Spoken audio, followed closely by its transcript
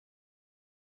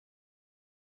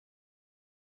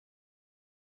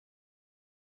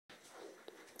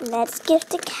Let's give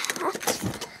the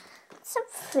cat some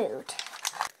food.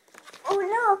 Oh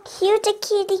look, here the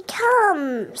kitty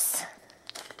comes.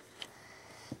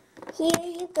 Here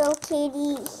you go,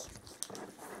 kitty.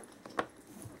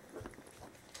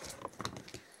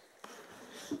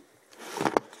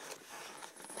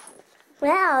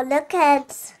 Wow, look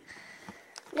at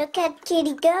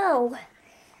kitty go.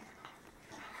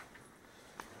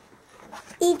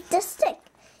 Eat the stick.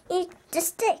 Eat the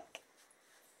stick.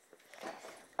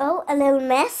 Oh, a little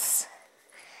mess,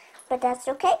 but that's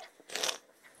okay.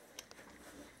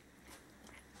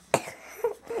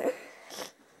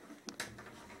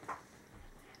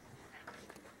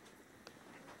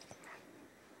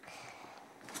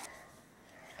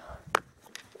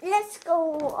 Let's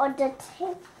go on the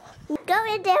table. Go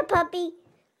in there, puppy.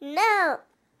 No.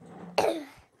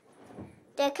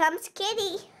 There comes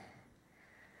kitty.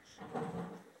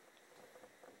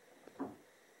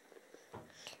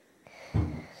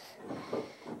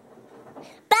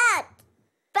 Bad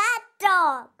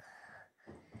dog.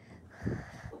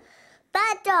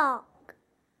 Bad dog.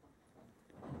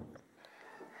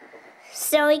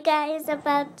 Sorry guys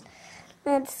about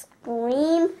that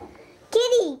scream.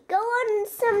 Kitty, go on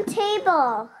some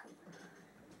table.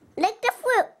 Lick the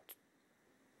fruit.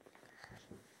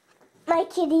 My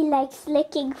kitty likes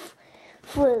licking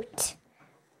fruit.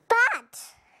 Bad.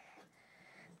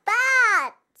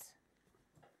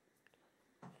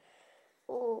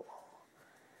 Oh.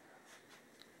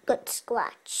 Good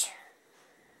scratch.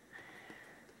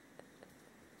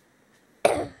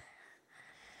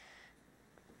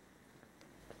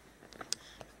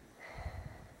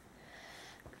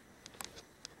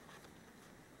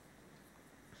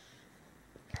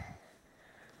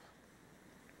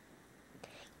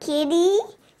 Kitty,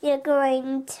 you're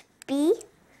going to be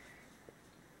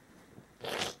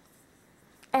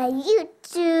a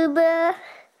YouTuber,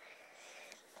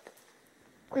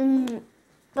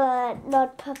 but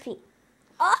not puppy.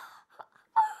 Oh.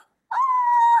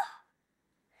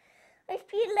 I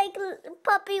feel like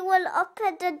puppy will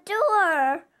open the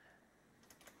door.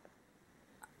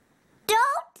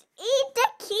 Don't eat the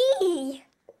key.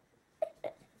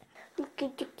 Look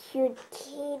at the cute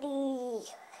kitty.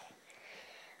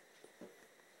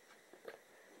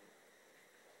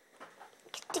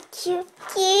 The cute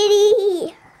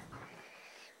kitty.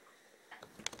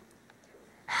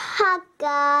 Hi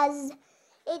guys,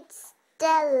 it's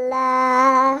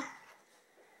Stella.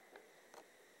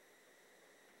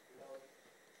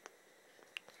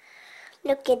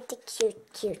 Look at the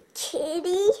cute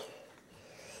kitty.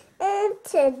 And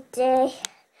today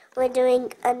we're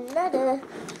doing another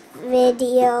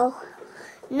video,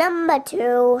 number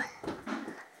 2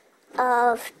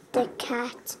 of the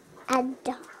cat and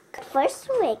dog. First,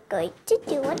 we're going to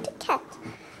do on the cat.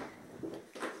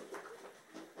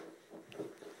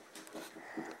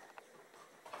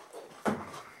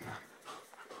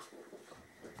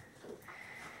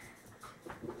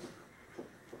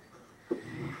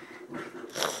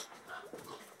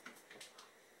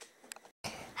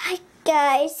 Hi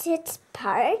guys, it's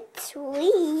part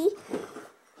 3.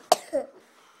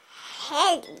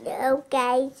 Hello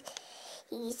guys,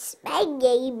 my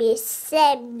name is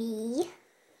Sammy.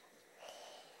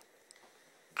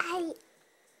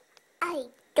 I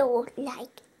don't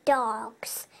like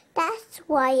dogs. That's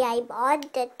why I'm on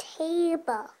the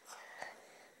table.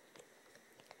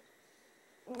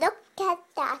 Look at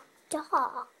that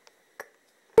dog.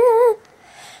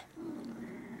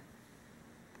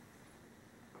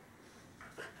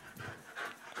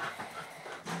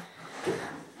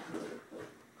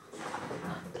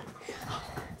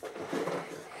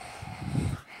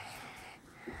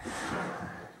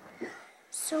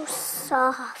 So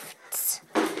soft.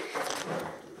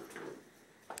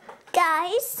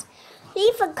 Guys,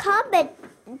 leave a comment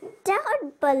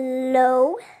down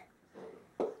below.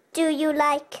 Do you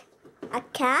like a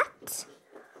cat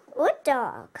or a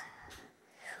dog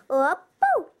or a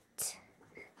boat?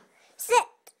 Sit,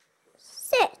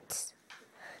 sit,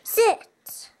 sit,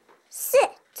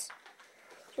 sit.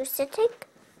 You're sitting?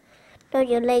 No,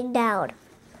 you're laying down.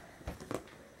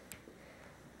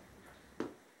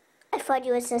 I thought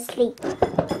you was asleep.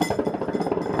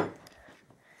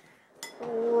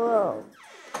 Whoa.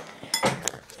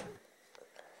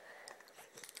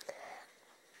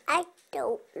 I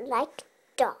don't like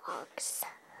dogs.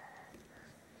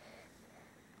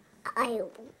 I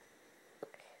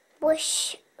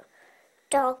wish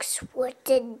dogs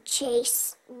wouldn't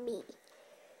chase me.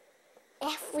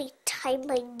 Every time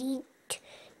I need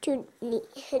to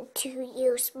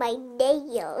use my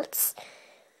nails.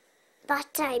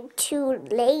 But I'm too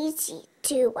lazy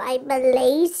to. I'm a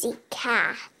lazy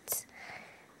cat.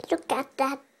 Look at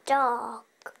that dog.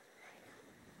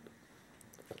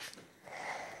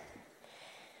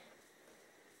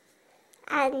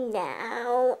 And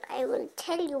now I will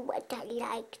tell you what I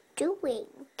like doing.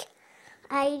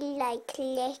 I like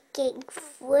licking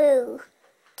fruit.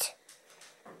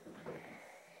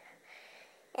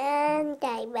 And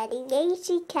I'm a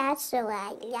lazy cat, so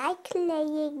I like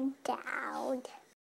laying down.